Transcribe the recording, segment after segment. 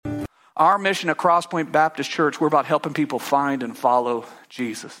Our mission at Crosspoint Baptist Church, we're about helping people find and follow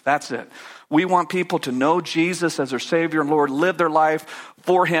Jesus. That's it. We want people to know Jesus as their Savior and Lord, live their life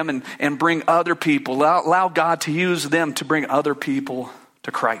for Him and bring other people, allow God to use them to bring other people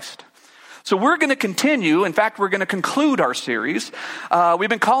to Christ. So we're going to continue. In fact, we're going to conclude our series. We've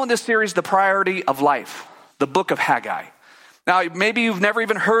been calling this series The Priority of Life, the book of Haggai. Now, maybe you've never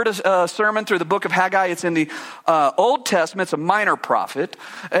even heard a sermon through the book of Haggai. It's in the Old Testament. It's a minor prophet.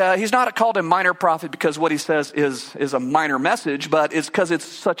 He's not called a minor prophet because what he says is a minor message, but it's because it's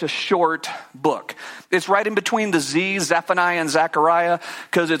such a short book. It's right in between the Z's, Zephaniah and Zechariah,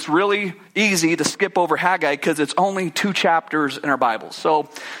 because it's really easy to skip over Haggai because it's only 2 chapters in our Bible. So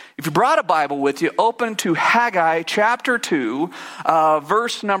if you brought a Bible with you, open to Haggai chapter 2,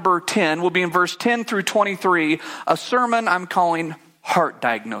 verse number 10. We'll be in verse 10 through 23, a sermon I'm calling Heart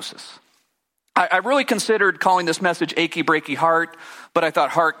Diagnosis. I really considered calling this message Achy Breaky Heart, but I thought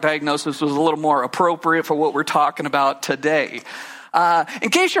Heart Diagnosis was a little more appropriate for what we're talking about today. In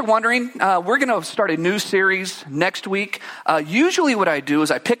case you're wondering, we're going to start a new series next week. Usually what I do is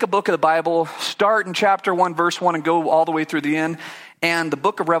I pick a book of the Bible, start in chapter 1, verse 1, and go all the way through the end. And the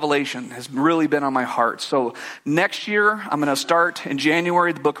book of Revelation has really been on my heart. So next year, I'm going to start in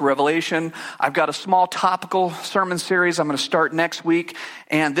January, the book of Revelation. I've got a small topical sermon series I'm going to start next week.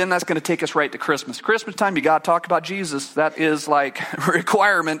 And then that's going to take us right to Christmas. Christmas time, you got to talk about Jesus. That is like a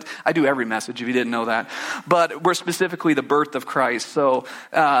requirement. I do every message if you didn't know that. But we're specifically the birth of Christ. So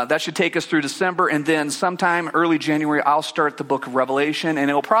that should take us through December. And then sometime early January, I'll start the book of Revelation. And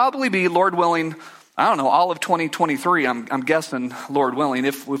it'll probably be, Lord willing, I don't know, all of 2023, I'm guessing, Lord willing,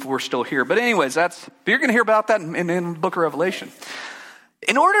 if we're still here. But anyways, you're going to hear about that in the book of Revelation.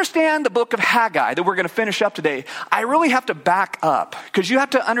 In order to understand the book of Haggai that we're going to finish up today, I really have to back up because you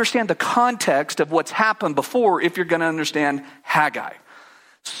have to understand the context of what's happened before if you're going to understand Haggai.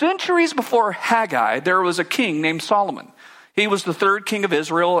 Centuries before Haggai, there was a king named Solomon. He was the 3rd king of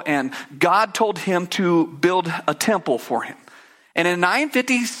Israel, and God told him to build a temple for him. And in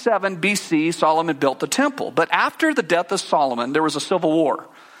 957 BC, Solomon built the temple. But after the death of Solomon, there was a civil war.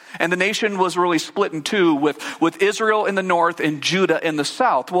 And the nation was really split in two with Israel in the north and Judah in the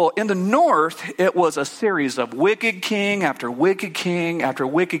south. Well, in the north, it was a series of wicked king after wicked king after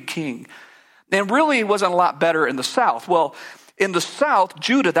wicked king. And really, it wasn't a lot better in the south. Well, in the south,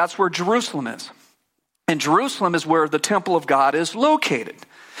 Judah, that's where Jerusalem is. And Jerusalem is where the temple of God is located.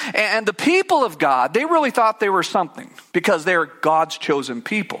 And the people of God, they really thought they were something because they're God's chosen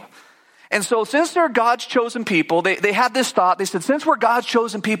people. And so since they're God's chosen people, they had this thought. They said, since we're God's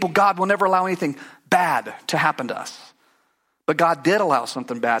chosen people, God will never allow anything bad to happen to us. But God did allow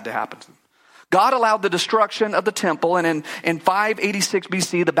something bad to happen to them. God allowed the destruction of the temple. And in 586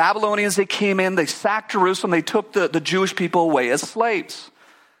 BC, the Babylonians, they came in, they sacked Jerusalem, they took the Jewish people away as slaves.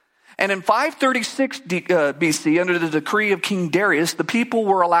 And in 536 BC, under the decree of King Darius, the people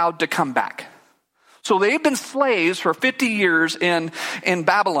were allowed to come back. So they've been slaves for 50 years in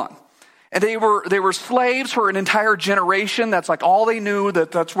Babylon. And they were slaves for an entire generation. That's like all they knew,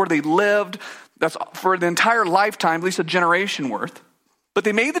 that's where they lived. That's for the entire lifetime, at least a generation worth. But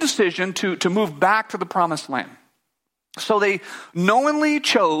they made the decision to move back to the promised land. So they knowingly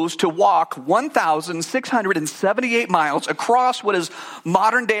chose to walk 1,678 miles across what is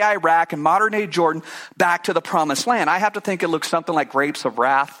modern-day Iraq and modern-day Jordan back to the promised land. I have to think it looks something like Grapes of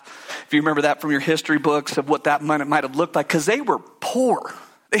Wrath, if you remember that from your history books of what that might have looked like, because they were poor.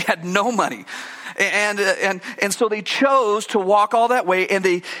 They had no money. And so they chose to walk all that way, and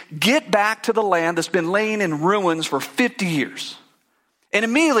they get back to the land that's been laying in ruins for 50 years. And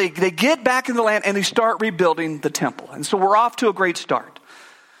immediately they get back in the land and they start rebuilding the temple. And so we're off to a great start.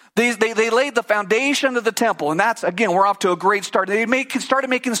 They laid the foundation of the temple, and that's, again, we're off to a great start. They started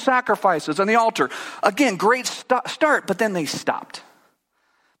making sacrifices on the altar. Again, great start, but then they stopped.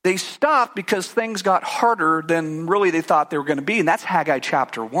 They stopped because things got harder than really they thought they were going to be, and that's Haggai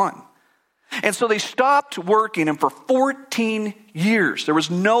chapter 1. And so they stopped working, and for 14 years, there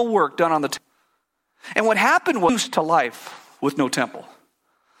was no work done on the temple. And what happened was to life with no temple.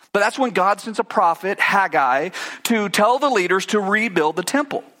 But that's when God sends a prophet, Haggai, to tell the leaders to rebuild the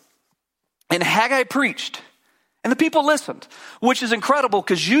temple. And Haggai preached, and the people listened, which is incredible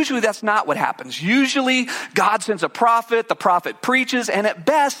because usually that's not what happens. Usually God sends a prophet, the prophet preaches, and at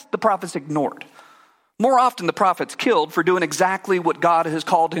best the prophet's ignored. More often the prophet's killed for doing exactly what God has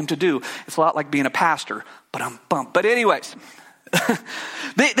called him to do. It's a lot like being a pastor, But anyways,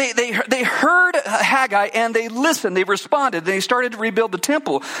 they heard Haggai and they listened, they responded, and they started to rebuild the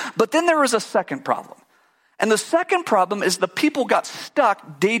temple. But then there was a second problem. And the second problem is the people got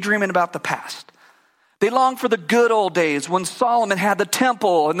stuck daydreaming about the past. They long for the good old days when Solomon had the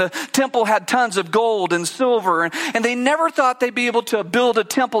temple and the temple had tons of gold and silver. And they never thought they'd be able to build a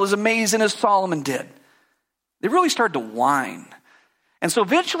temple as amazing as Solomon did. They really started to whine. And so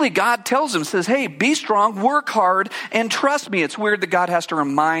eventually God tells them, says, hey, be strong, work hard, and trust me. It's weird that God has to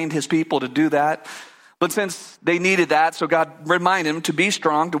remind his people to do that. But since they needed that, so God reminded them to be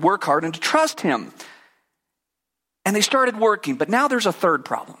strong, to work hard, and to trust him. And they started working. But now there's a third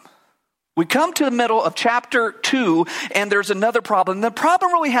problem. We come to the middle of chapter 2, and there's another problem. The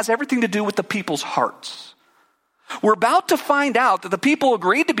problem really has everything to do with the people's hearts. We're about to find out that the people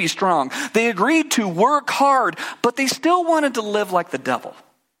agreed to be strong. They agreed to work hard, but they still wanted to live like the devil.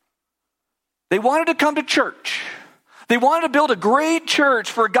 They wanted to come to church. They wanted to build a great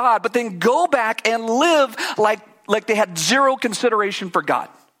church for God, but then go back and live like they had zero consideration for God.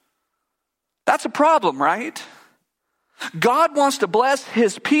 That's a problem, right? God wants to bless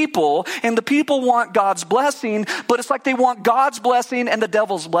his people, and the people want God's blessing, but it's like they want God's blessing and the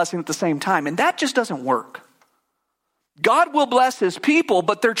devil's blessing at the same time, and that just doesn't work. God will bless his people,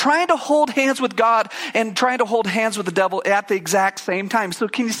 but they're trying to hold hands with God and trying to hold hands with the devil at the exact same time. So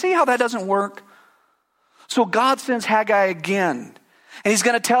can you see how that doesn't work? So God sends Haggai again, and he's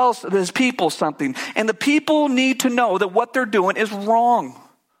going to tell his people something, and the people need to know that what they're doing is wrong.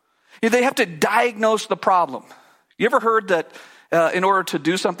 They have to diagnose the problem. You ever heard that in order to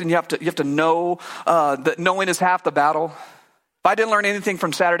do something, you have to know that knowing is half the battle? If I didn't learn anything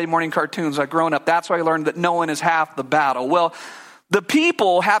from Saturday morning cartoons like growing up, that's why I learned that knowing is half the battle. Well, the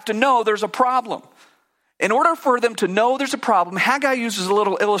people have to know there's a problem. In order for them to know there's a problem, Haggai uses a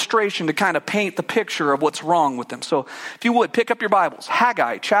little illustration to kind of paint the picture of what's wrong with them. So if you would, pick up your Bibles.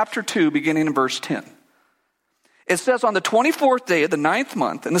 Haggai chapter 2, beginning in verse 10. It says, on the 24th day of the 9th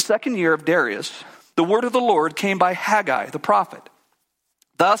month, in the 2nd year of Darius, the word of the Lord came by Haggai, the prophet.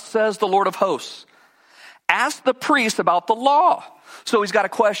 Thus says the Lord of hosts, ask the priests about the law. So he's got a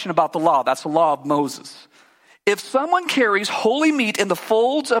question about the law. That's the law of Moses. If someone carries holy meat in the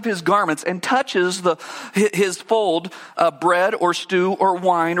folds of his garments and touches his fold, bread or stew or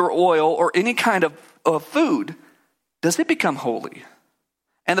wine or oil or any kind of food, does it become holy?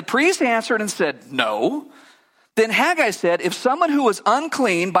 And the priest answered and said, no. Then Haggai said, if someone who is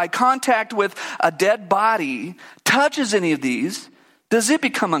unclean by contact with a dead body touches any of these, does it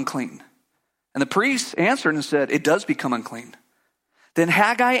become unclean? And the priest answered and said, it does become unclean. Then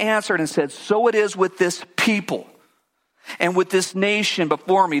Haggai answered and said, so it is with this people and with this nation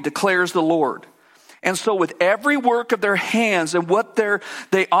before me, declares the Lord. And so with every work of their hands and what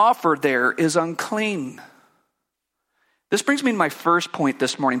they offer there is unclean. This brings me to my first point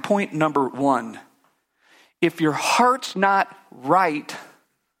this morning. Point number 1. If your heart's not right,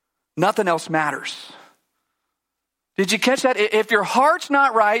 nothing else matters. Did you catch that? If your heart's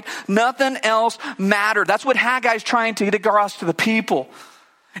not right, nothing else matters. That's what Haggai's trying to get across to the people.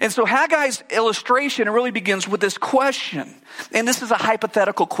 And so Haggai's illustration really begins with this question. And this is a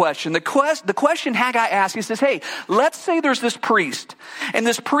hypothetical question. The question Haggai asks, he says, hey, let's say there's this priest. And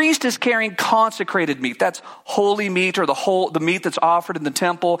this priest is carrying consecrated meat. That's holy meat, or the meat that's offered in the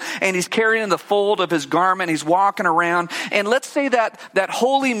temple. And he's carrying in the fold of his garment. He's walking around. And let's say that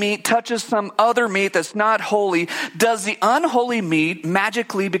holy meat touches some other meat that's not holy. Does the unholy meat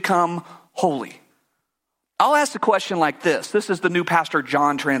magically become holy? I'll ask the question like this. This is the New Pastor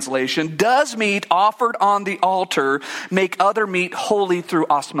John translation. Does meat offered on the altar make other meat holy through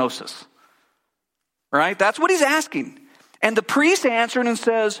osmosis? Right? That's what he's asking. And the priest answered and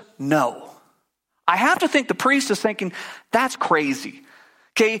says, no. I have to think the priest is thinking, that's crazy.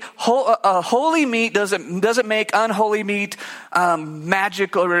 Okay, holy meat doesn't make unholy meat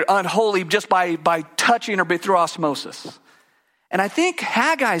magic or unholy just by touching or through osmosis. And I think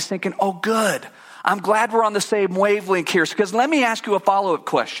Haggai's thinking, oh, good. I'm glad we're on the same wavelength here. Because let me ask you a follow-up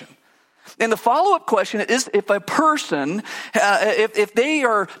question. And the follow-up question is, if a person, if they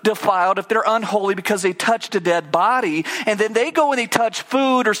are defiled, if they're unholy because they touched a dead body, and then they go and they touch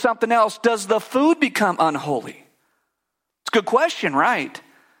food or something else, does the food become unholy? It's a good question, right?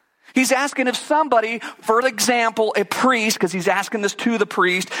 He's asking if somebody, for example, a priest, because he's asking this to the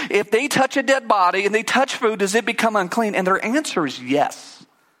priest, if they touch a dead body and they touch food, does it become unclean? And their answer is yes.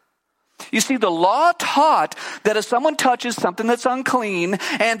 You see, the law taught that if someone touches something that's unclean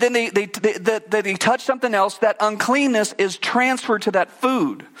and then they touch something else, that uncleanness is transferred to that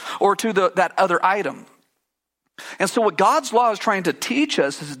food or to that other item. And so what God's law is trying to teach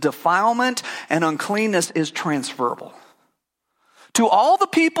us is defilement and uncleanness is transferable. To all the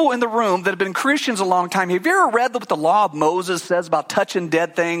people in the room that have been Christians a long time, have you ever read what the law of Moses says about touching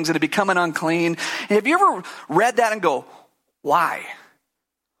dead things and it becoming unclean? And have you ever read that and go, why?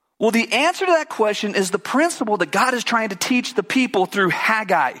 Well, the answer to that question is the principle that God is trying to teach the people through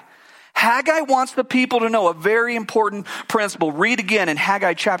Haggai. Haggai wants the people to know a very important principle. Read again in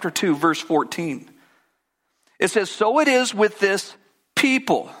Haggai chapter 2, verse 14. It says, "So it is with this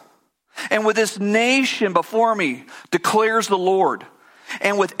people and with this nation before me, declares the Lord.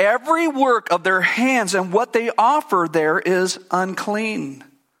 And with every work of their hands, and what they offer there is unclean."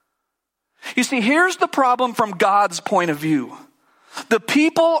 You see, here's the problem from God's point of view. The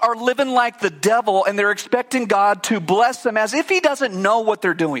people are living like the devil, and they're expecting God to bless them as if he doesn't know what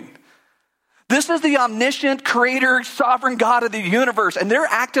they're doing. This is the omniscient, creator, sovereign God of the universe, and they're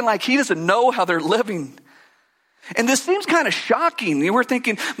acting like he doesn't know how they're living. And this seems kind of shocking. You were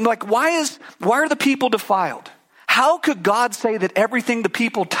thinking, like, why are the people defiled? How could God say that everything the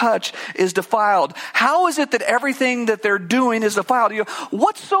people touch is defiled? How is it that everything that they're doing is defiled?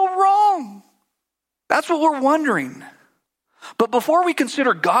 What's so wrong? That's what we're wondering. But before we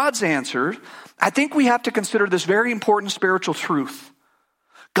consider God's answer, I think we have to consider this very important spiritual truth.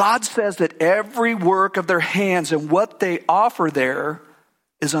 God says that every work of their hands and what they offer there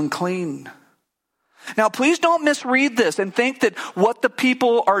is unclean. Now, please don't misread this and think that what the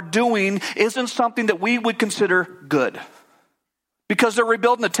people are doing isn't something that we would consider good. Because they're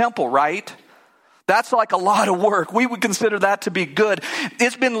rebuilding the temple, right? That's like a lot of work. We would consider that to be good.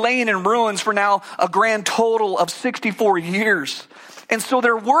 It's been laying in ruins for now a grand total of 64 years. And so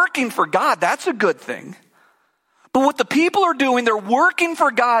they're working for God. That's a good thing. But what the people are doing, they're working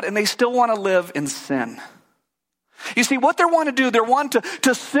for God and they still want to live in sin. You see, what they want to do, they want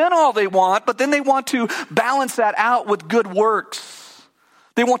to sin all they want, but then they want to balance that out with good works.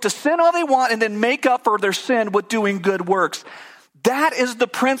 They want to sin all they want and then make up for their sin with doing good works. That is the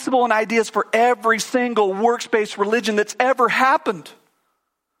principle and ideas for every single works-based religion that's ever happened.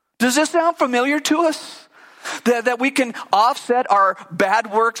 Does this sound familiar to us? That we can offset our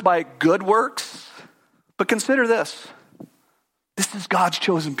bad works by good works? But consider this. This is God's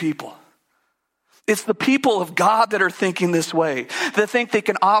chosen people. It's the people of God that are thinking this way, that think they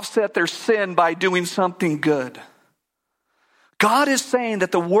can offset their sin by doing something good. God is saying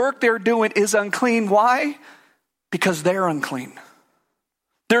that the work they're doing is unclean. Why? Because they're unclean.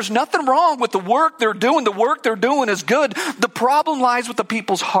 There's nothing wrong with the work they're doing. The work they're doing is good. The problem lies with the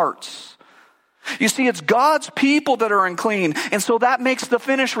people's hearts. You see, it's God's people that are unclean, and so that makes the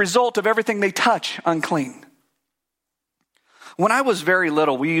finished result of everything they touch unclean. When I was very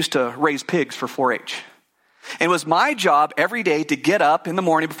little, we used to raise pigs for 4-H. And it was my job every day to get up in the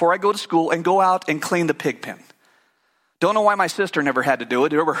morning before I go to school and go out and clean the pig pen. Don't know why my sister never had to do it.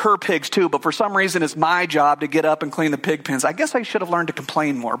 There were her pigs too, but for some reason it's my job to get up and clean the pig pens. I guess I should have learned to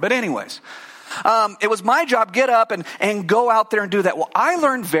complain more. But anyways, it was my job, get up and go out there and do that. Well, I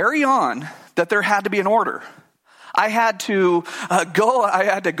learned very on that there had to be an order. I had to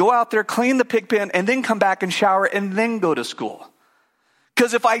go out there, clean the pig pen, and then come back and shower and then go to school.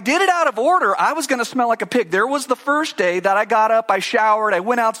 Because if I did it out of order, I was going to smell like a pig. There was the first day that I got up, I showered, I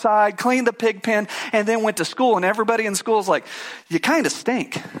went outside, cleaned the pig pen, and then went to school. And everybody in school is like, you kind of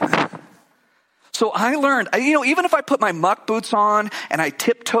stink. So I learned, even if I put my muck boots on and I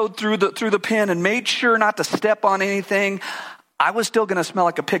tiptoed through the pen and made sure not to step on anything, I was still going to smell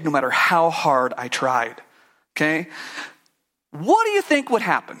like a pig no matter how hard I tried. Okay? What do you think would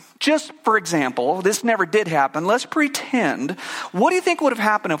happen? Just for example, this never did happen. Let's pretend. What do you think would have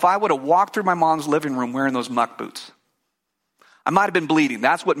happened if I would have walked through my mom's living room wearing those muck boots? I might have been bleeding.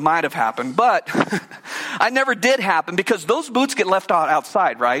 That's what might have happened. But I never did happen because those boots get left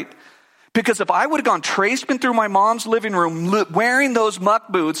outside, right? Because if I would have gone traipsing through my mom's living room wearing those muck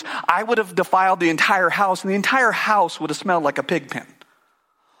boots, I would have defiled the entire house, and the entire house would have smelled like a pig pen.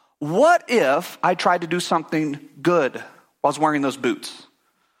 What if I tried to do something good while I was wearing those boots?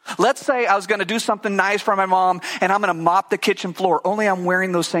 Let's say I was going to do something nice for my mom and I'm going to mop the kitchen floor, only I'm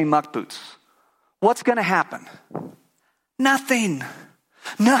wearing those same muck boots. What's going to happen? Nothing.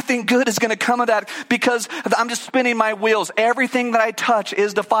 Nothing good is going to come of that because I'm just spinning my wheels. Everything that I touch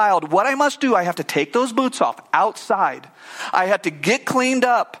is defiled. What I must do, I have to take those boots off outside. I have to get cleaned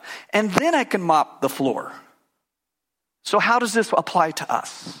up and then I can mop the floor. So how does this apply to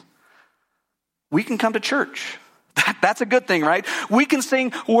us? We can come to church. That's a good thing, right? We can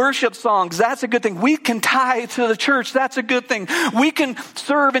sing worship songs. That's a good thing. We can tithe to the church. That's a good thing. We can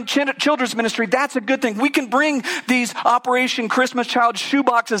serve in children's ministry. That's a good thing. We can bring these Operation Christmas Child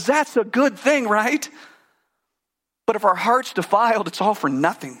shoeboxes. That's a good thing, right? But if our heart's defiled, it's all for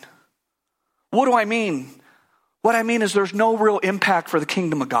nothing. What do I mean? What I mean is there's no real impact for the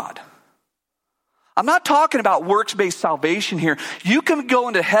kingdom of God. I'm not talking about works-based salvation here. You can go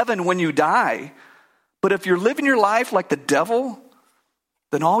into heaven when you die. But if you're living your life like the devil,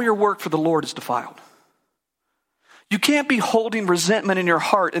 then all your work for the Lord is defiled. You can't be holding resentment in your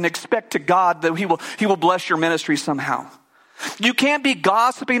heart and expect to God that he will bless your ministry somehow. You can't be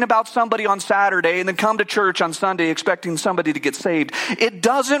gossiping about somebody on Saturday and then come to church on Sunday expecting somebody to get saved. It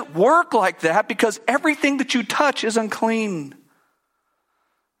doesn't work like that because everything that you touch is unclean.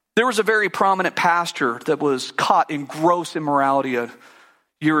 There was a very prominent pastor that was caught in gross immorality a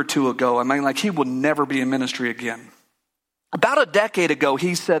year or two ago. I mean, like, he will never be in ministry again. About a decade ago,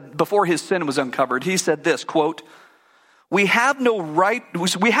 he said, before his sin was uncovered, he said this, quote, we have no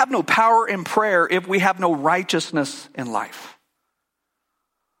power in prayer if we have no righteousness in life.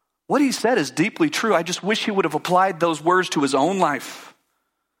 What he said is deeply true. I just wish he would have applied those words to his own life.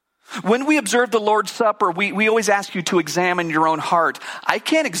 When we observe the Lord's Supper, we always ask you to examine your own heart. I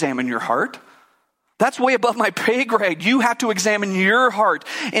can't examine your heart. That's way above my pay grade. You have to examine your heart.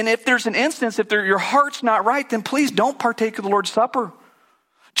 And if there's an instance, your heart's not right, then please don't partake of the Lord's Supper.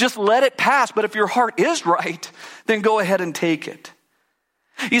 Just let it pass. But if your heart is right, then go ahead and take it.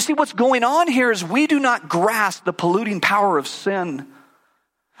 You see, what's going on here is we do not grasp the polluting power of sin.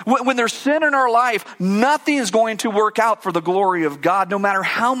 When there's sin in our life, nothing is going to work out for the glory of God, no matter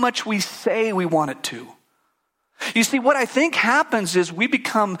how much we say we want it to. You see, what I think happens is we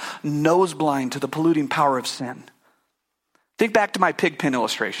become nose blind to the polluting power of sin. Think back to my pig pen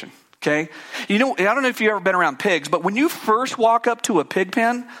illustration, okay? You know, I don't know if you've ever been around pigs, but when you first walk up to a pig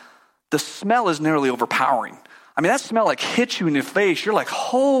pen, the smell is nearly overpowering. I mean, that smell like hits you in the face. You're like,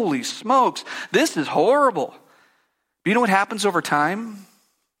 holy smokes, this is horrible. But you know what happens over time?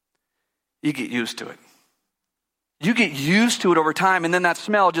 You get used to it. You get used to it over time, and then that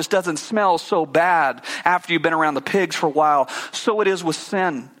smell just doesn't smell so bad after you've been around the pigs for a while. So it is with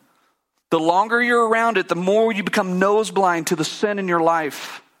sin. The longer you're around it, the more you become nose blind to the sin in your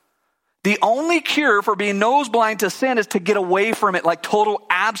life. The only cure for being nose blind to sin is to get away from it, like total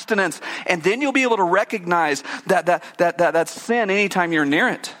abstinence. And then you'll be able to recognize that sin anytime you're near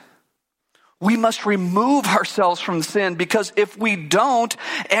it. We must remove ourselves from sin, because if we don't,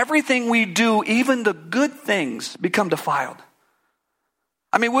 everything we do, even the good things, become defiled.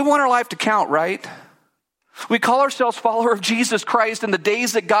 I mean, we want our life to count, right? We call ourselves follower of Jesus Christ, and the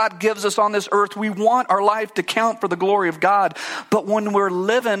days that God gives us on this earth, we want our life to count for the glory of God. But when we're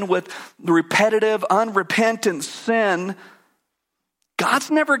living with repetitive, unrepentant sin, God's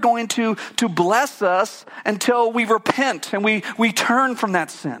never going to bless us until we repent and we turn from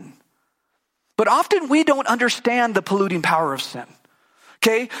that sin. But often we don't understand the polluting power of sin.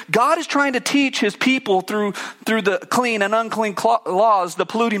 Okay? God is trying to teach his people through the clean and unclean laws the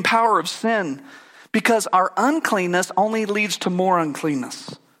polluting power of sin, because our uncleanness only leads to more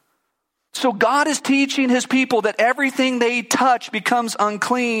uncleanness. So God is teaching his people that everything they touch becomes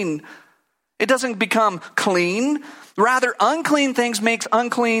unclean. It doesn't become clean. Rather, unclean things makes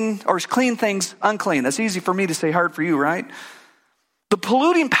unclean, or clean things unclean. That's easy for me to say, hard for you, right? The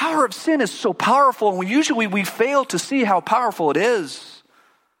polluting power of sin is so powerful, and usually we fail to see how powerful it is.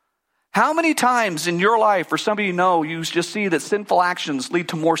 How many times in your life, or some of you know, you just see that sinful actions lead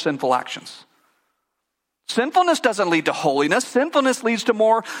to more sinful actions? Sinfulness doesn't lead to holiness. Sinfulness leads to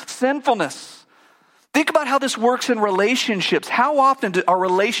more sinfulness. Think about how this works in relationships. How often are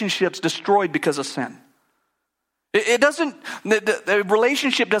relationships destroyed because of sin? The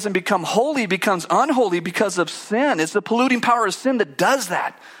relationship doesn't become holy, it becomes unholy because of sin. It's the polluting power of sin that does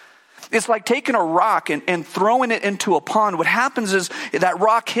that. It's like taking a rock and throwing it into a pond. What happens is that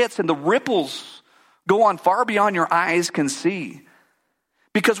rock hits and the ripples go on far beyond your eyes can see.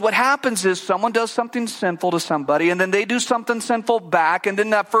 Because what happens is someone does something sinful to somebody, and then they do something sinful back, and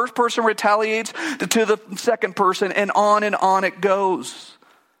then that first person retaliates to the second person, and on it goes.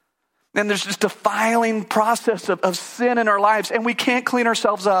 And there's this defiling process of sin in our lives, and we can't clean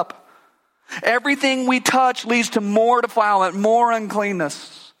ourselves up. Everything we touch leads to more defilement, more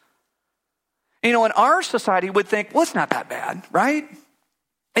uncleanness. You know, in our society, we'd think, well, it's not that bad, right?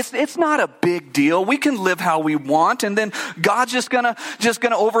 It's not a big deal. We can live how we want, and then God's just gonna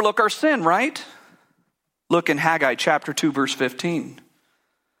overlook our sin, right? Look in Haggai chapter 2, verse 15.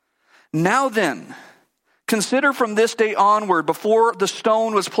 Now then, consider from this day onward, before the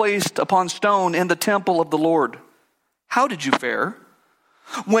stone was placed upon stone in the temple of the Lord, how did you fare?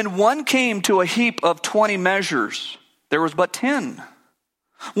 When one came to a heap of 20 measures, there was but 10.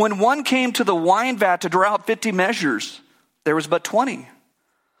 When one came to the wine vat to draw out 50 measures, there was but 20.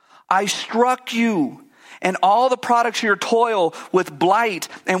 I struck you and all the products of your toil with blight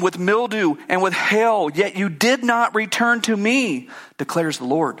and with mildew and with hail, yet you did not return to me, declares the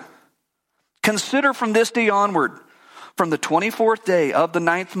Lord. Consider from this day onward, from the 24th day of the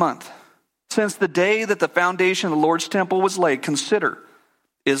 9th month, since the day that the foundation of the Lord's temple was laid, consider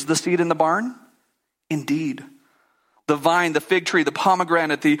Is the seed in the barn? Indeed. The vine, the fig tree, the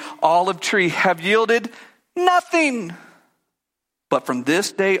pomegranate, the olive tree have yielded nothing. But from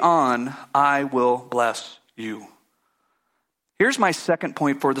this day on, I will bless you. Here's my second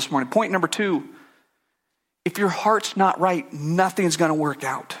point for this morning. Point number 2. If your heart's not right, nothing's going to work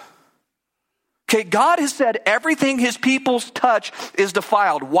out. Okay, God has said everything his people's touch is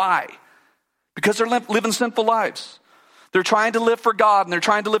defiled. Why? Because they're living sinful lives. They're trying to live for God and they're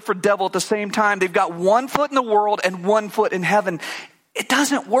trying to live for devil at the same time. They've got one foot in the world and one foot in heaven. It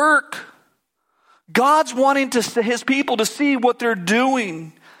doesn't work. God's wanting his people to see what they're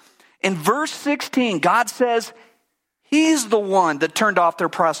doing. In verse 16, God says he's the one that turned off their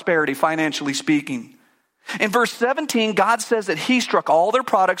prosperity, financially speaking. In verse 17, God says that he struck all their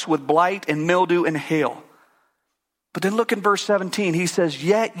products with blight and mildew and hail. But then look in verse 17, he says,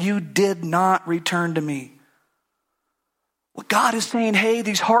 yet you did not return to me. What God is saying, hey,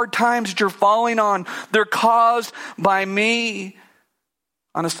 these hard times that you're falling on, they're caused by me.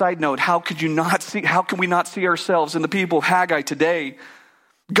 On a side note, how can we not see ourselves in the people of Haggai today?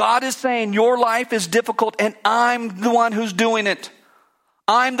 God is saying your life is difficult and I'm the one who's doing it.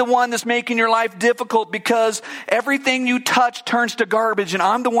 I'm the one that's making your life difficult because everything you touch turns to garbage and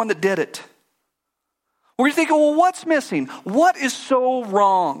I'm the one that did it. Well, you're thinking, well, what's missing? What is so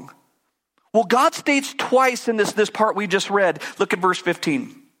wrong? Well, God states twice in this part we just read. Look at verse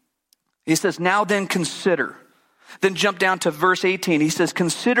 15. He says, now then consider. Then jump down to verse 18. He says,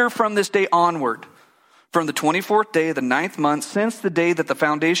 consider from this day onward, from the 24th day of the 9th month, since the day that the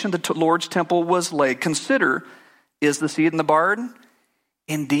foundation of the Lord's temple was laid. Consider, is the seed in the barn?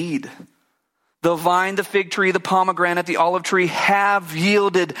 Indeed. The vine, the fig tree, the pomegranate, the olive tree have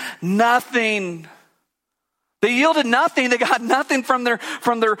yielded nothing. They yielded nothing. They got nothing from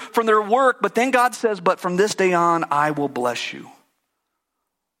their work. But then God says, but from this day on, I will bless you.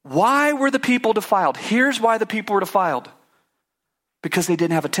 Why were the people defiled? Here's why the people were defiled. Because they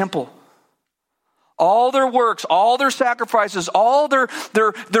didn't have a temple. All their works, all their sacrifices, all their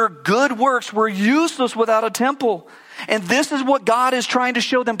good works were useless without a temple. And this is what God is trying to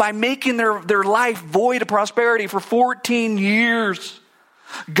show them by making their life void of prosperity for 14 years.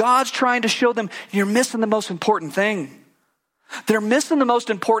 God's trying to show them, you're missing the most important thing. They're missing the most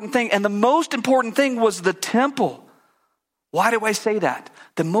important thing. And the most important thing was the temple. Why do I say that?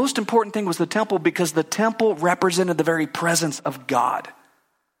 The most important thing was the temple because the temple represented the very presence of God.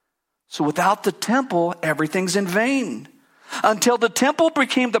 So without the temple, everything's in vain. Until the temple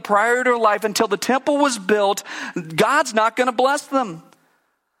became the priority of life, until the temple was built, God's not going to bless them.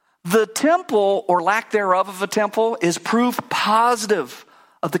 The temple, or lack thereof of a temple, is proof positive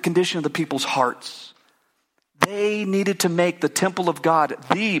of the condition of the people's hearts. They needed to make the temple of God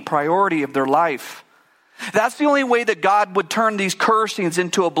the priority of their life. That's the only way that God would turn these cursings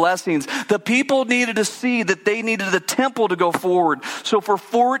into a blessings. The people needed to see that they needed the temple to go forward. So for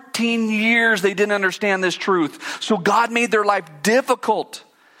 14 years, they didn't understand this truth. So God made their life difficult.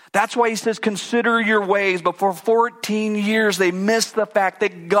 That's why he says, consider your ways. But for 14 years, they missed the fact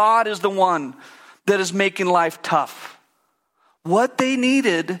that God is the one that is making life tough. What they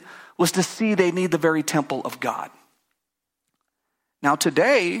needed was to see they need the very temple of God. Now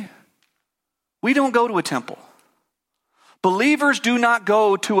today, we don't go to a temple. Believers do not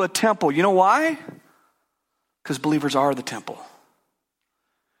go to a temple. You know why? Because believers are the temple.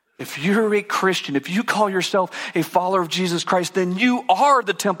 If you're a Christian, if you call yourself a follower of Jesus Christ, then you are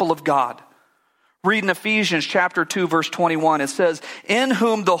the temple of God. Read in Ephesians chapter 2, verse 21, it says, in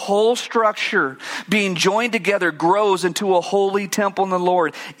whom the whole structure being joined together grows into a holy temple in the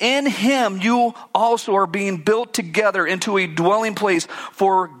Lord. In him you also are being built together into a dwelling place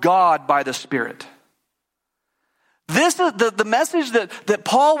for God by the Spirit. This is the message that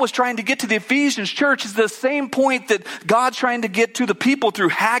Paul was trying to get to the Ephesians church is the same point that God's trying to get to the people through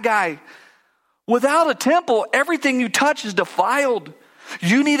Haggai. Without a temple, everything you touch is defiled.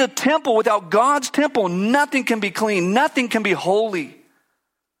 You need a temple. Without God's temple, nothing can be clean. Nothing can be holy.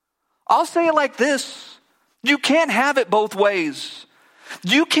 I'll say it like this. You can't have it both ways.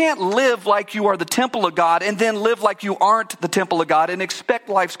 You can't live like you are the temple of God and then live like you aren't the temple of God and expect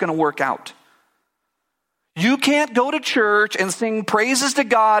life's going to work out. You can't go to church and sing praises to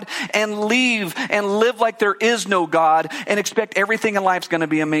God and leave and live like there is no God and expect everything in life's going to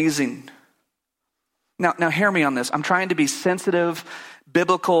be amazing. Now hear me on this. I'm trying to be sensitive,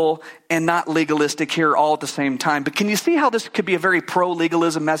 biblical, and not legalistic here all at the same time. But can you see how this could be a very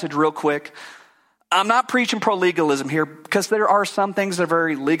pro-legalism message real quick? I'm not preaching pro-legalism here because there are some things that are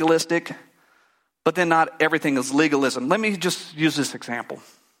very legalistic, but then not everything is legalism. Let me just use this example.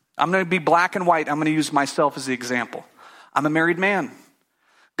 I'm going to be black and white. I'm going to use myself as the example. I'm a married man.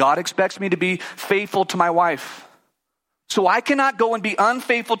 God expects me to be faithful to my wife. So I cannot go and be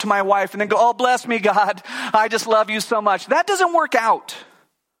unfaithful to my wife and then go, oh, bless me, God. I just love you so much. That doesn't work out.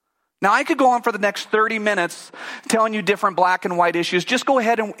 Now, I could go on for the next 30 minutes telling you different black and white issues. Just go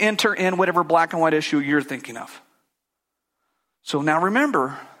ahead and enter in whatever black and white issue you're thinking of. So now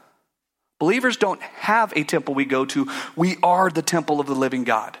remember, believers don't have a temple we go to. We are the temple of the living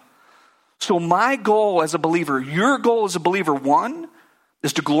God. So my goal as a believer, your goal as a believer, one,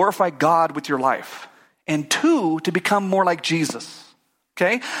 is to glorify God with your life. And two, to become more like Jesus.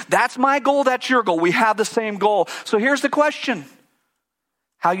 Okay? That's my goal, that's your goal. We have the same goal. So here's the question.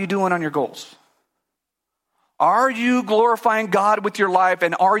 How you doing on your goals? Are you glorifying God with your life,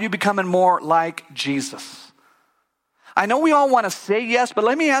 and are you becoming more like Jesus? I know we all want to say yes, but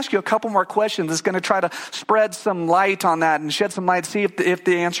let me ask you a couple more questions that's going to try to spread some light on that and shed some light, see if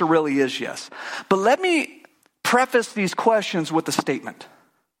the answer really is yes. But let me preface these questions with a statement.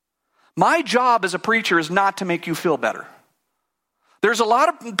 My job as a preacher is not to make you feel better. There's a lot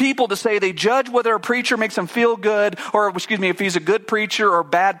of people to say they judge whether a preacher makes them feel good, or if he's a good preacher or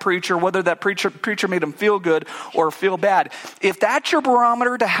bad preacher, whether that preacher made them feel good or feel bad. If that's your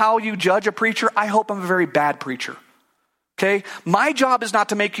barometer to how you judge a preacher, I hope I'm a very bad preacher. Okay? My job is not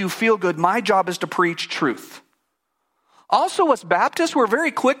to make you feel good. My job is to preach truth. Also, as Baptists, we're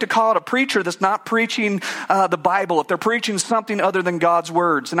very quick to call out a preacher that's not preaching the Bible, if they're preaching something other than God's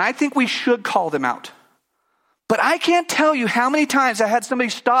words. And I think we should call them out. But I can't tell you how many times I had somebody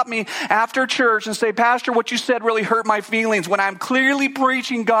stop me after church and say, Pastor, what you said really hurt my feelings, when I'm clearly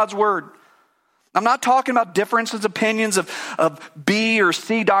preaching God's word. I'm not talking about differences, opinions of B or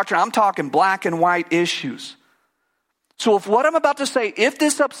C doctrine. I'm talking black and white issues. So if what I'm about to say, if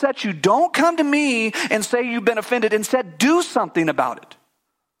this upsets you, don't come to me and say you've been offended. Instead, do something about it.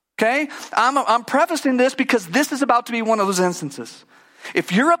 Okay? I'm prefacing this because this is about to be one of those instances.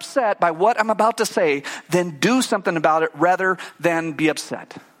 If you're upset by what I'm about to say, then do something about it rather than be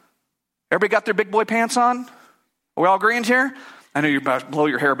upset. Everybody got their big boy pants on? Are we all agreeing here? I know you're about to blow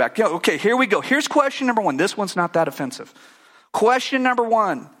your hair back. Yeah, okay, here we go. Here's question number one. This one's not that offensive. Question number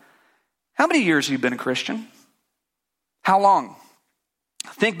one. How many years have you been a Christian? How long?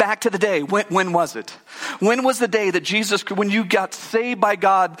 Think back to the day. When was it? When was the day that when you got saved by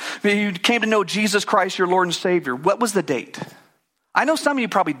God, you came to know Jesus Christ, your Lord and Savior? What was the date? I know some of you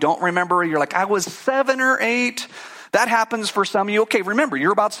probably don't remember. You're like, I was 7 or 8. That happens for some of you. Okay, remember,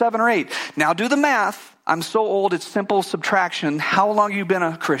 you're about 7 or 8. Now do the math. I'm so old, it's simple subtraction. How long have you been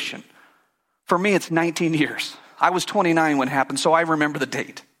a Christian? For me, it's 19 years. I was 29 when it happened, so I remember the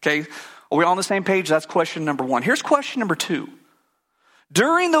date. Okay? Are we all on the same page? That's question number one. Here's question number two.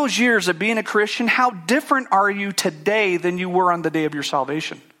 During those years of being a Christian, how different are you today than you were on the day of your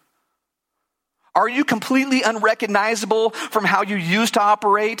salvation? Are you completely unrecognizable from how you used to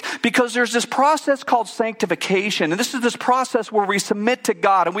operate? Because there's this process called sanctification. And this is this process where we submit to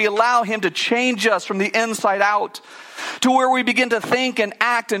God and we allow Him to change us from the inside out to where we begin to think and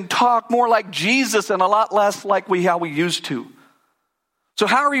act and talk more like Jesus and a lot less like how we used to. So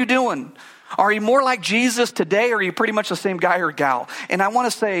how are you doing? Are you more like Jesus today, or are you pretty much the same guy or gal? And I want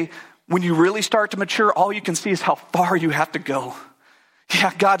to say, when you really start to mature, all you can see is how far you have to go.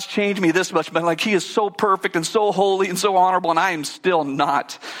 Yeah, God's changed me this much, but He is so perfect and so holy and so honorable, and I am still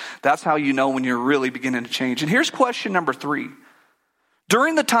not. That's how you know when you're really beginning to change. And here's question number 3.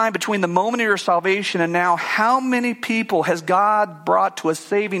 During the time between the moment of your salvation and now, how many people has God brought to a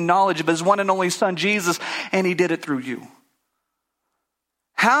saving knowledge of His one and only Son, Jesus, and He did it through you?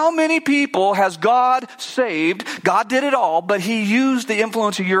 How many people has God saved? God did it all, but He used the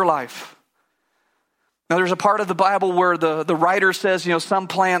influence of your life. Now, there's a part of the Bible where the writer says, some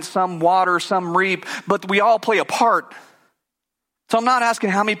plant, some water, some reap, but we all play a part. So I'm not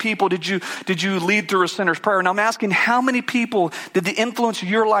asking how many people did you lead through a sinner's prayer. Now I'm asking how many people did the influence of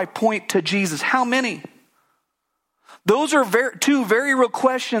your life point to Jesus? How many? Those are two very real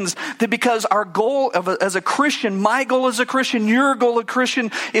questions, that because our goal as a Christian, my goal as a Christian, your goal as a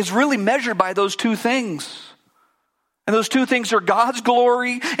Christian, is really measured by those two things. And those two things are God's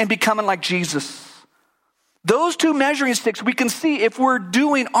glory and becoming like Jesus. Those two measuring sticks, we can see if we're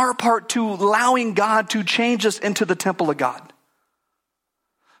doing our part to allowing God to change us into the temple of God.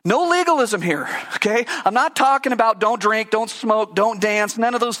 No legalism here, okay? I'm not talking about don't drink, don't smoke, don't dance,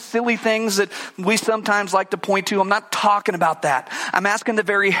 none of those silly things that we sometimes like to point to. I'm not talking about that. I'm asking the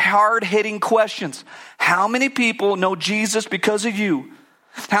very hard-hitting questions. How many people know Jesus because of you?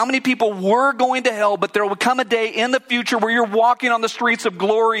 How many people were going to hell, but there will come a day in the future where you're walking on the streets of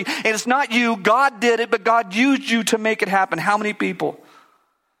glory, and it's not you, God did it, but God used you to make it happen. How many people?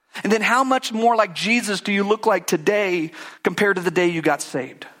 And then how much more like Jesus do you look like today compared to the day you got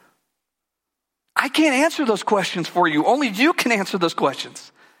saved? I can't answer those questions for you. Only you can answer those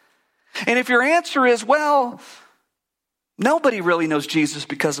questions. And if your answer is, well, nobody really knows Jesus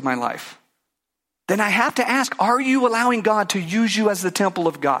because of my life, then I have to ask, are you allowing God to use you as the temple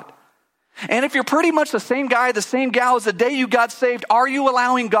of God? And if you're pretty much the same guy, the same gal as the day you got saved, are you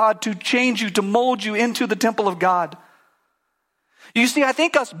allowing God to change you, to mold you into the temple of God? You see, I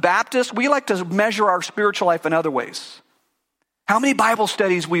think us Baptists, we like to measure our spiritual life in other ways. How many Bible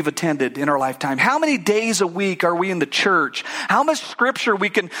studies we've attended in our lifetime? How many days a week are we in the church? How much scripture we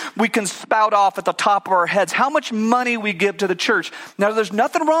can spout off at the top of our heads? How much money we give to the church? Now, there's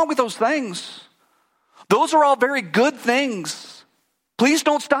nothing wrong with those things. Those are all very good things. Please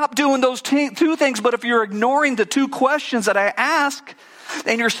don't stop doing those two things. But if you're ignoring the two questions that I ask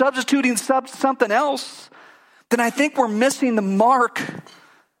and you're substituting something else, then I think we're missing the mark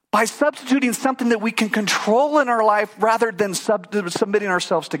by substituting something that we can control in our life rather than submitting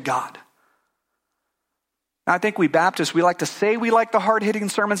ourselves to God. Now, I think we Baptists, we like to say we like the hard-hitting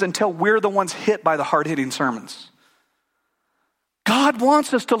sermons until we're the ones hit by the hard-hitting sermons. God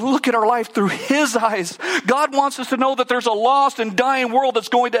wants us to look at our life through His eyes. God wants us to know that there's a lost and dying world that's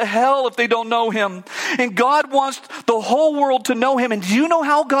going to hell if they don't know Him. And God wants the whole world to know Him. And do you know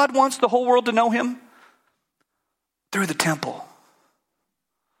how God wants the whole world to know Him? Through the temple.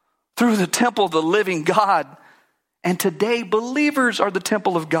 Through the temple of the living God. And today, believers are the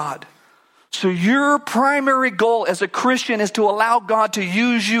temple of God. So your primary goal as a Christian is to allow God to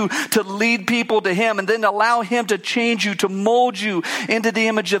use you to lead people to Him and then allow Him to change you, to mold you into the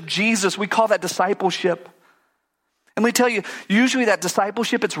image of Jesus. We call that discipleship. And let me tell you, usually that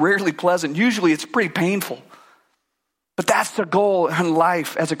discipleship, it's rarely pleasant. Usually it's pretty painful. But that's the goal in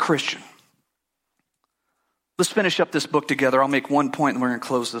life as a Christian. Let's finish up this book together. I'll make one point and we're going to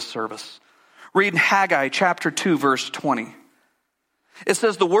close this service. Read Haggai chapter 2, verse 20. It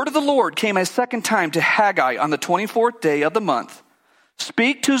says, the word of the Lord came a second time to Haggai on the 24th day of the month.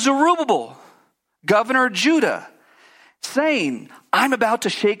 Speak to Zerubbabel, governor of Judah, saying, I'm about to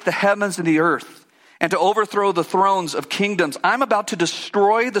shake the heavens and the earth and to overthrow the thrones of kingdoms. I'm about to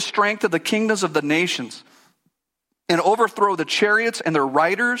destroy the strength of the kingdoms of the nations and overthrow the chariots and their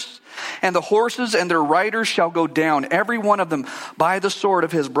riders, and the horses and their riders shall go down, every one of them by the sword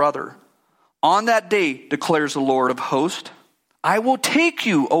of his brother. On that day, declares the Lord of hosts, I will take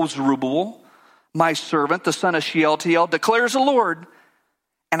you, O Zerubbabel, my servant, the son of Shealtiel, declares the Lord,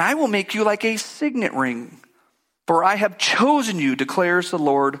 and I will make you like a signet ring, for I have chosen you, declares the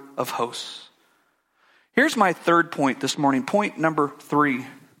Lord of hosts. Here's my third point this morning, point number 3.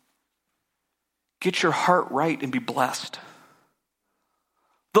 Get your heart right and be blessed.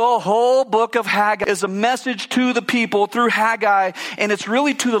 The whole book of Haggai is a message to the people through Haggai, and it's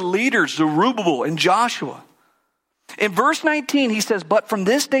really to the leaders, Zerubbabel and Joshua. In verse 19, he says, but from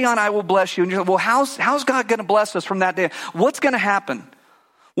this day on I will bless you. And you're like, well, how's God going to bless us from that day? What's going to happen?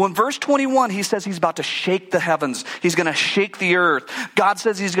 Well, in verse 21, he says he's about to shake the heavens. He's going to shake the earth. God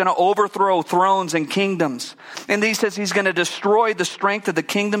says he's going to overthrow thrones and kingdoms. And he says he's going to destroy the strength of the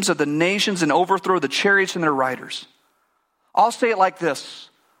kingdoms of the nations and overthrow the chariots and their riders. I'll say it like this.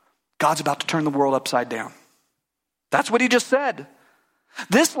 God's about to turn the world upside down. That's what he just said.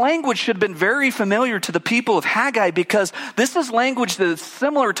 This language should have been very familiar to the people of Haggai because this is language that is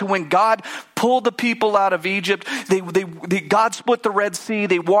similar to when God pulled the people out of Egypt. God split the Red Sea.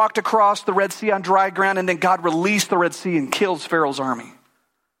 They walked across the Red Sea on dry ground, and then God released the Red Sea and kills Pharaoh's army.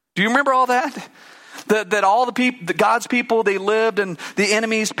 Do you remember all that? That all the people, God's people, they lived and the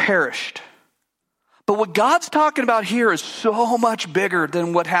enemies perished. But what God's talking about here is so much bigger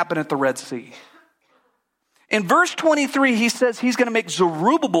than what happened at the Red Sea. In verse 23, he says he's going to make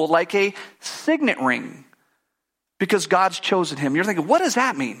Zerubbabel like a signet ring because God's chosen him. You're thinking, what does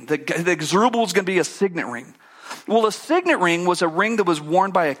that mean? That Zerubbabel is going to be a signet ring. Well, a signet ring was a ring that was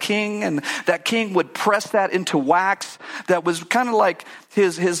worn by a king, and that king would press that into wax. That was kind of like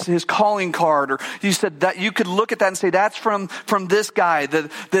his calling card, or you said that you could look at that and say, that's from this guy,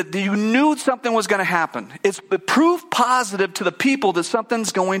 that you knew something was going to happen. It's proof positive to the people that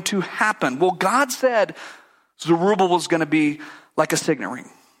something's going to happen. Well, God said Zerubbabel is going to be like a signet ring.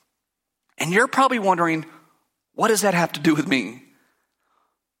 And you're probably wondering, what does that have to do with me?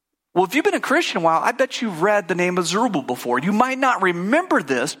 Well, if you've been a Christian a while, I bet you've read the name of Zerubbabel before. You might not remember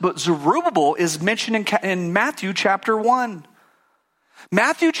this, but Zerubbabel is mentioned in Matthew chapter 1.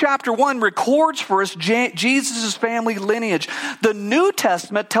 Matthew chapter 1 records for us Jesus' family lineage. The New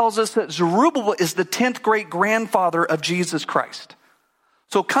Testament tells us that Zerubbabel is the 10th great grandfather of Jesus Christ.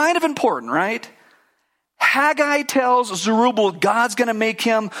 So kind of important, right? Haggai tells Zerubbabel God's going to make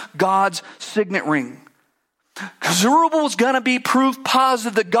him God's signet ring. Zerubbabel is going to be proof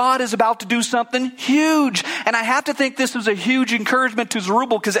positive that God is about to do something huge. And I have to think this was a huge encouragement to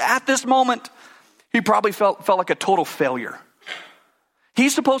Zerubbabel, because at this moment, he probably felt like a total failure.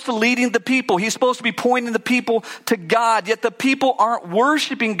 He's supposed to leading the people. He's supposed to be pointing the people to God, yet the people aren't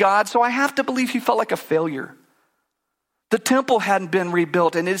worshiping God, so I have to believe he felt like a failure. The temple hadn't been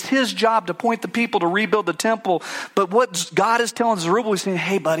rebuilt, and it's his job to point the people to rebuild the temple. But what God is telling Zerubbabel, he's saying,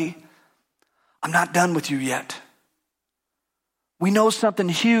 hey, buddy, I'm not done with you yet. We know something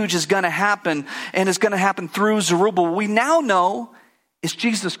huge is going to happen, and it's going to happen through Zerubbabel. We now know it's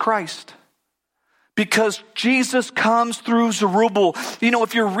Jesus Christ, because Jesus comes through Zerubbabel. You know,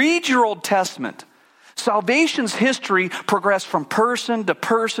 if you read your Old Testament, salvation's history progressed from person to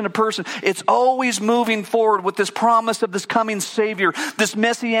person to person. It's always moving forward with this promise of this coming Savior, this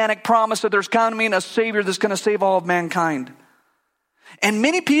messianic promise that there's coming a Savior that's going to save all of mankind. And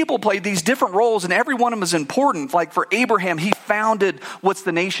many people played these different roles, and every one of them is important. Like for Abraham, he founded what's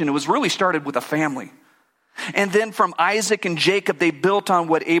the nation. It was really started with a family. And then from Isaac and Jacob, they built on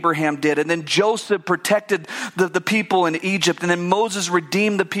what Abraham did. And then Joseph protected the people in Egypt. And then Moses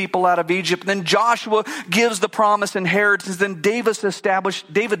redeemed the people out of Egypt. And then Joshua gives the promised inheritance. Then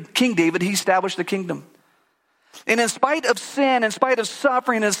King David, he established the kingdom. And in spite of sin, in spite of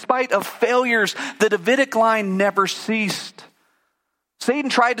suffering, in spite of failures, the Davidic line never ceased. Satan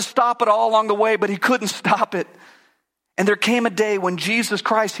tried to stop it all along the way, but he couldn't stop it. And there came a day when Jesus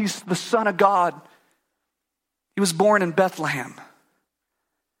Christ, he's the Son of God, he was born in Bethlehem.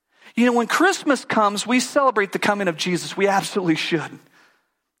 You know, when Christmas comes, we celebrate the coming of Jesus. We absolutely should.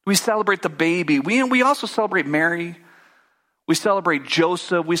 We celebrate the baby. We also celebrate Mary. We celebrate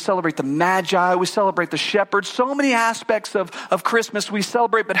Joseph. We celebrate the Magi. We celebrate the shepherds. So many aspects of Christmas we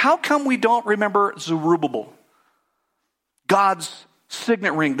celebrate. But how come we don't remember Zerubbabel, God's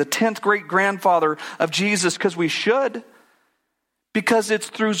signet ring, the 10th great-grandfather of Jesus? Because we should. Because it's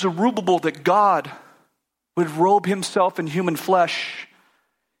through Zerubbabel that God would robe himself in human flesh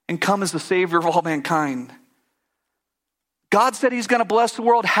and come as the Savior of all mankind. God said he's going to bless the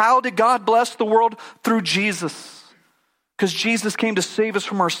world. How did God bless the world? Through Jesus. Because Jesus came to save us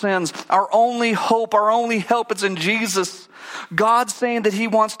from our sins. Our only hope, our only help is in Jesus. God's saying that he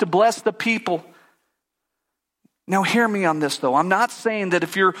wants to bless the people. Now hear me on this though. I'm not saying that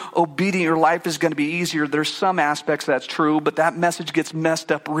if you're obedient, your life is going to be easier. There's some aspects that's true, but that message gets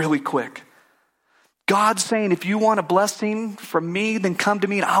messed up really quick. God's saying, if you want a blessing from me, then come to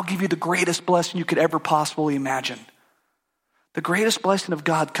me and I'll give you the greatest blessing you could ever possibly imagine. The greatest blessing of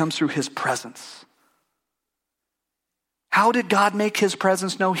God comes through his presence. How did God make his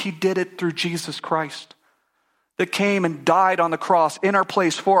presence known? He did it through Jesus Christ, that came and died on the cross in our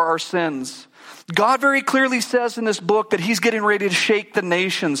place for our sins. God very clearly says in this book that he's getting ready to shake the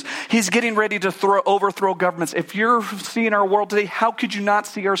nations. He's getting ready to overthrow governments. If you're seeing our world today, how could you not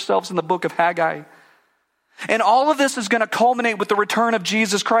see ourselves in the book of Haggai? And all of this is going to culminate with the return of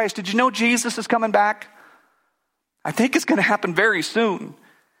Jesus Christ. Did you know Jesus is coming back? I think it's going to happen very soon.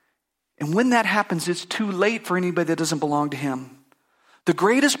 And when that happens, it's too late for anybody that doesn't belong to him. The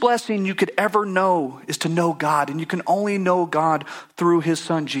greatest blessing you could ever know is to know God. And you can only know God through his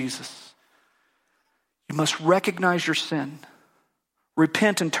son, Jesus. You must recognize your sin.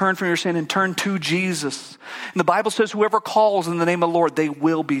 Repent and turn from your sin and turn to Jesus. And the Bible says whoever calls in the name of the Lord, they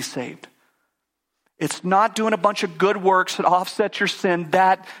will be saved. It's not doing a bunch of good works that offset your sin.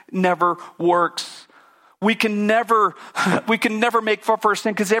 That never works. We can never make for our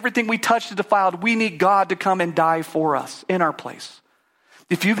sin because everything we touch is defiled. We need God to come and die for us in our place.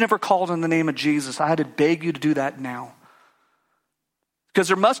 If you've never called in the name of Jesus, I had to beg you to do that now. Because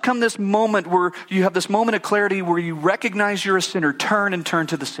there must come this moment where you have this moment of clarity where you recognize you're a sinner, turn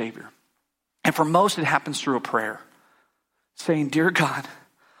to the Savior. And for most, it happens through a prayer. Saying, dear God,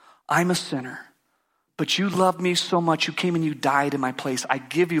 I'm a sinner. But you loved me so much, you came and you died in my place. I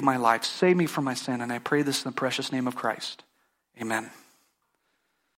give you my life. Save me from my sin. And I pray this in the precious name of Christ. Amen.